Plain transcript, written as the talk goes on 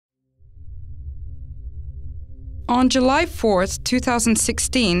On July 4th,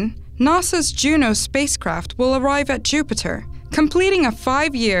 2016, NASA's Juno spacecraft will arrive at Jupiter, completing a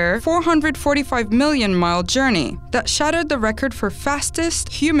 5-year, 445 million-mile journey that shattered the record for fastest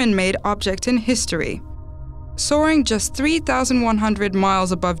human-made object in history. Soaring just 3,100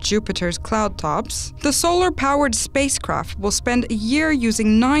 miles above Jupiter's cloud tops, the solar-powered spacecraft will spend a year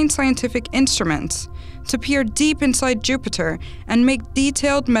using 9 scientific instruments to peer deep inside Jupiter and make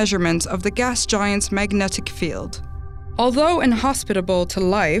detailed measurements of the gas giant's magnetic field. Although inhospitable to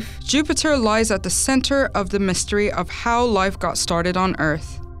life, Jupiter lies at the center of the mystery of how life got started on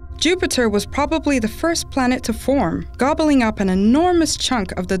Earth. Jupiter was probably the first planet to form, gobbling up an enormous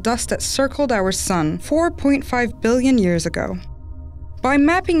chunk of the dust that circled our Sun 4.5 billion years ago. By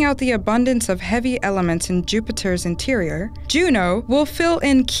mapping out the abundance of heavy elements in Jupiter's interior, Juno will fill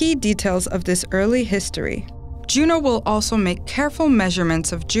in key details of this early history. Juno will also make careful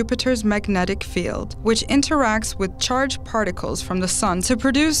measurements of Jupiter's magnetic field, which interacts with charged particles from the Sun to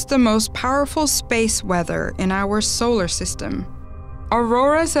produce the most powerful space weather in our solar system.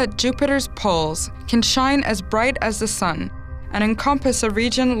 Auroras at Jupiter's poles can shine as bright as the Sun and encompass a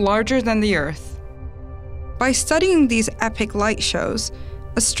region larger than the Earth. By studying these epic light shows,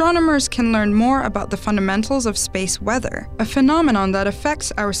 astronomers can learn more about the fundamentals of space weather, a phenomenon that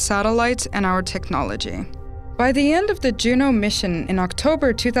affects our satellites and our technology. By the end of the Juno mission in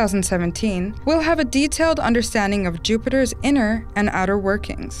October 2017, we'll have a detailed understanding of Jupiter's inner and outer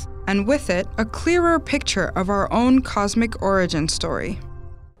workings, and with it, a clearer picture of our own cosmic origin story.